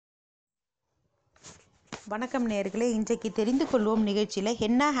வணக்கம் நேயர்களே, இன்றைக்கு தெரிந்து கொள்வோம் நிகழ்ச்சியில்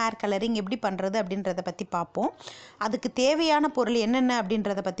ஹென்னா ஹேர் கலரிங் எப்படி பண்ணுறது அப்படின்றத பற்றி பார்ப்போம். அதுக்கு தேவையான பொருள் என்னென்ன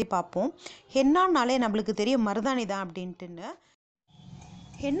அப்படின்றத பற்றி பார்ப்போம். ஹென்னானாலே நம்மளுக்கு தெரியும் மருதாணி தான் அப்படின்ட்டுன்னு.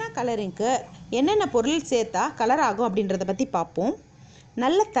 ஹென்னா கலரிங்க்கு என்னென்ன பொருள் சேர்த்தா கலர் ஆகும் அப்படின்றத பற்றி பார்ப்போம்.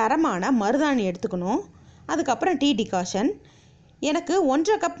 நல்ல தரமான மருதாணி எடுத்துக்கணும். அதுக்கப்புறம் டீ டிகாஷன். எனக்கு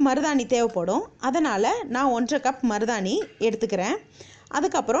 1.5 கப் மருதாணி தேவைப்படும், அதனால் நான் 1.5 கப் மருதாணி எடுத்துக்கிறேன்.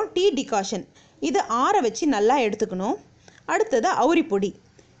 அதுக்கப்புறம் டீ டிகாஷன், இது ஆற வச்சு நல்லா எடுத்துக்கணும். அடுத்தது அவுரி பொடி.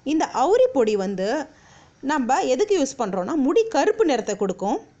 இந்த அவுரி பொடி நம்ம எதுக்கு யூஸ் பண்ணுறோன்னா முடி கருப்பு நிறத்தை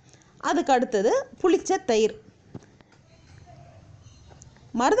கொடுக்கும். அதுக்கு அடுத்தது புளிச்ச தயிர்.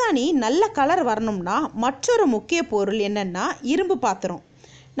 மருதாணி நல்ல கலர் வரணும்னா மற்றொரு முக்கிய பொருள் என்னென்னா இரும்பு பாத்திரம்.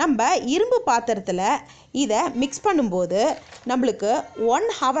 நம்ம இரும்பு பாத்திரத்தில் இதை மிக்ஸ் பண்ணும்போது நம்மளுக்கு 1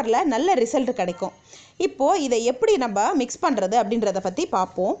 ஹவரில் நல்ல ரிசல்ட் கிடைக்கும். இப்போது இதை எப்படி நம்ம மிக்ஸ் பண்ணுறது அப்படின்றத பற்றி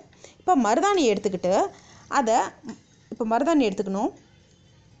பார்ப்போம். இப்போ மருதாணி எடுத்துக்கணும்.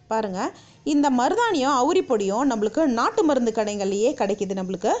 பாருங்கள், இந்த மருதாணியும் அவுரி பொடியும் நம்மளுக்கு நாட்டு மருந்து கடைகள்லையே கிடைக்கிது.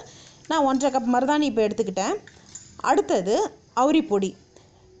 நம்மளுக்கு நான் 1.5 கப் மருதாணி இப்போ எடுத்துக்கிட்டேன். அடுத்தது அவுரி பொடி,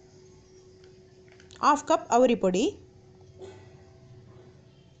 1/2 கப் அவுரி பொடி.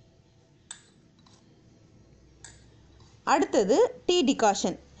 அடுத்தது டீ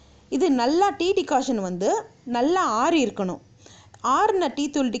டிகாஷன். இது நல்லா டீ டிகாஷன் நல்லா ஆறி இருக்கணும். ஆறின டீ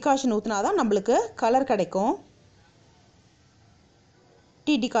தூள் டிகாஷன் ஊற்றினா தான் நம்மளுக்கு கலர் கிடைக்கும்.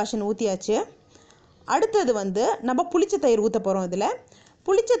 டீ டிகாஷன் ஊற்றியாச்சு. அடுத்தது நம்ம புளிச்ச தயிர் ஊற்ற போகிறோம். இதில்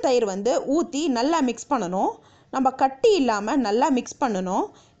புளிச்ச தயிர் ஊற்றி நல்லா மிக்ஸ் பண்ணணும். நம்ம கட்டி இல்லாமல் நல்லா மிக்ஸ் பண்ணணும்.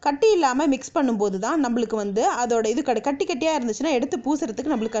 கட்டி இல்லாமல் மிக்ஸ் பண்ணும்போது தான் நம்மளுக்கு அதோட இது கட்டி கட்டியாக இருந்துச்சுன்னா எடுத்து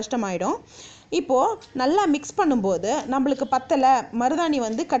பூசுறதுக்கு நம்மளுக்கு கஷ்டமாயிடும். இப்போது நல்லா மிக்ஸ் பண்ணும்போது நம்மளுக்கு பத்தலை, மருதாணி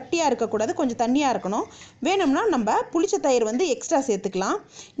கட்டியாக இருக்கக்கூடாது, கொஞ்சம் தண்ணியாக இருக்கணும். வேணும்னா நம்ம புளிச்ச தயிர் எக்ஸ்ட்ரா சேர்த்துக்கலாம்.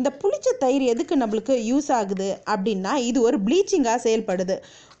 இந்த புளிச்ச தயிர் எதுக்கு நம்மளுக்கு யூஸ் ஆகுது அப்படின்னா, இது ஒரு ப்ளீச்சிங்காக செயல்படுது.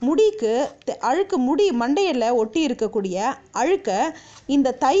 முடிக்கு அழுக்கு, முடி மண்டையில் ஒட்டி இருக்கக்கூடிய அழுக்கை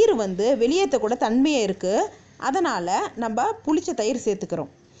இந்த தயிர் வெளியேற்றக்கூட தன்மையே இருக்குது. அதனால் நம்ம புளிச்ச தயிர்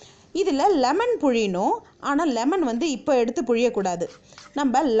சேர்த்துக்கிறோம். இதில் லெமன் புழியணும். ஆனால் லெமன் இப்போ எடுத்து புழியக்கூடாது.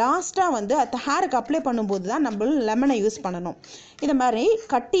 நம்ம லாஸ்ட்டாக அந்த ஹேருக்கு அப்ளை பண்ணும்போது தான் நம்ம லெமனை யூஸ் பண்ணணும். இது மாதிரி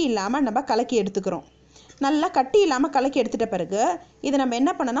கட்டி இல்லாமல் நம்ம கலக்கி எடுத்துக்கிறோம். நல்லா கட்டி இல்லாமல் கலக்கி எடுத்துகிட்ட பிறகு இதை நம்ம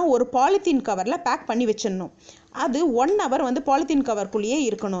என்ன பண்ணணும், ஒரு பாலித்தீன் கவரில் பேக் பண்ணி வச்சிடணும். அது 1 ஹவர் பாலித்தீன் கவருக்குள்ளேயே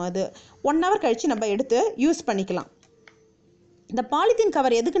இருக்கணும். அது 1 ஹவர் கழித்து நம்ம எடுத்து யூஸ் பண்ணிக்கலாம். இந்த பாலித்தீன்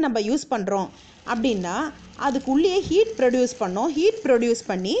கவர் எதுக்கு நம்ம யூஸ் பண்ணுறோம் அப்படின்னா, அதுக்குள்ளேயே ஹீட் ப்ரொடியூஸ் பண்ணோம். ஹீட் ப்ரொடியூஸ்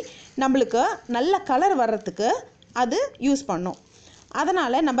பண்ணி நம்மளுக்கு நல்ல கலர் வர்றதுக்கு அது யூஸ் பண்ணோம்.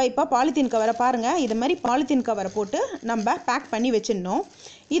 அதனால் நம்ம இப்போ பாலித்தீன் கவரை பாருங்கள், இது மாதிரி பாலித்தீன் கவரை போட்டு நம்ம பேக் பண்ணி வச்சிடணும்.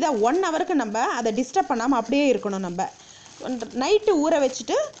 இதை 1 ஹவருக்கு நம்ம அதை டிஸ்டர்ப் பண்ணாமல் அப்படியே இருக்கணும். நம்ம நைட்டு ஊற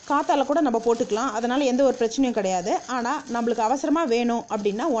வச்சுட்டு காத்தால கூட நம்ம போட்டுக்கலாம். அதனால் எந்த ஒரு பிரச்சனையும் கிடையாது. ஆனால் நம்மளுக்கு அவசரமாக வேணும்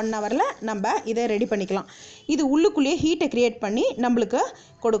அப்படின்னா 1 ஹவரில் நம்ம இதை ரெடி பண்ணிக்கலாம். இது உள்ளுக்குள்ளேயே ஹீட்டை க்ரியேட் பண்ணி நம்மளுக்கு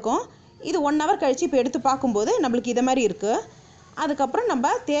கொடுக்கும். இது 1 ஹவர் கழித்து இப்போ எடுத்து பார்க்கும்போது நம்மளுக்கு இதை மாதிரி இருக்குது. அதுக்கப்புறம் நம்ம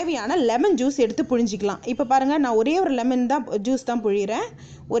தேவையான லெமன் ஜூஸ் எடுத்து புழிஞ்சிக்கலாம். இப்போ பாருங்கள், நான் ஒரே ஒரு லெமன் தான் ஜூஸ் தான் புழிகிறேன்.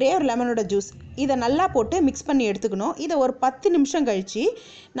 ஒரே ஒரு லெமனோட ஜூஸ். இதை நல்லா போட்டு மிக்ஸ் பண்ணி எடுத்துக்கணும். இதை ஒரு 10 நிமிஷம் கழித்து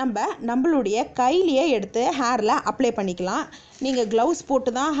நம்மளுடைய கையிலேயே எடுத்து ஹேரில் அப்ளை பண்ணிக்கலாம். நீங்கள் க்ளவுஸ்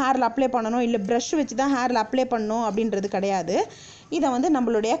போட்டு தான் ஹேரில் அப்ளை பண்ணணும், இல்லை ப்ரஷ் வச்சு தான் ஹேரில் அப்ளை பண்ணணும் அப்படின்றது கிடையாது. இதை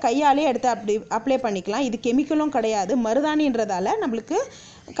நம்மளுடைய கையாலே எடுத்து அப்ளை பண்ணிக்கலாம். இது கெமிக்கலும் கிடையாது. மருதாணின்றதால நம்மளுக்கு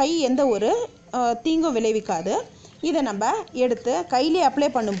கை எந்த ஒரு தீங்கும் விளைவிக்காது. இதை நம்ம எடுத்து கையிலே அப்ளை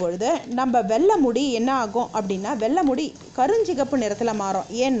பண்ணும்பொழுது நம்ம வெள்ளை முடி என்ன ஆகும் அப்படின்னா, வெள்ளை முடி கருஞ்சிகப்பு நிறத்தில் மாறும்.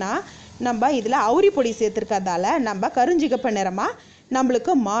 ஏன்னா நம்ம இதில் அவுரி பொடி சேர்த்துருக்கிறதால நம்ம கருஞ்சிகப்பு நிறமாக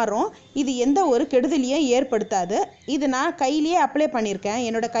நம்மளுக்கு மாறும். இது எந்த ஒரு கெடுதலையும் ஏற்படுத்தாது. இது நான் கையிலேயே அப்ளை பண்ணியிருக்கேன்.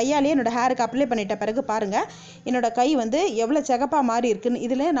 என்னோடய கையாலேயே என்னோடய ஹேருக்கு அப்ளை பண்ணிட்ட பிறகு பாருங்கள், என்னோடய கை எவ்வளோ சிகப்பாக மாறி இருக்குன்னு.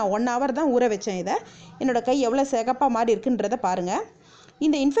 இதில் நான் 1 ஹவர் தான் ஊற வச்சேன். என்னோடய கை எவ்வளோ சிகப்பாக மாறி இருக்குன்றதை பாருங்கள்.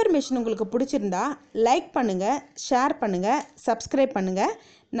 இந்த இன்ஃபர்மேஷன் உங்களுக்கு பிடிச்சிருந்தா லைக் பண்ணுங்கள், ஷேர் பண்ணுங்கள், சப்ஸ்கிரைப் பண்ணுங்கள்.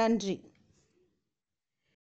 நன்றி.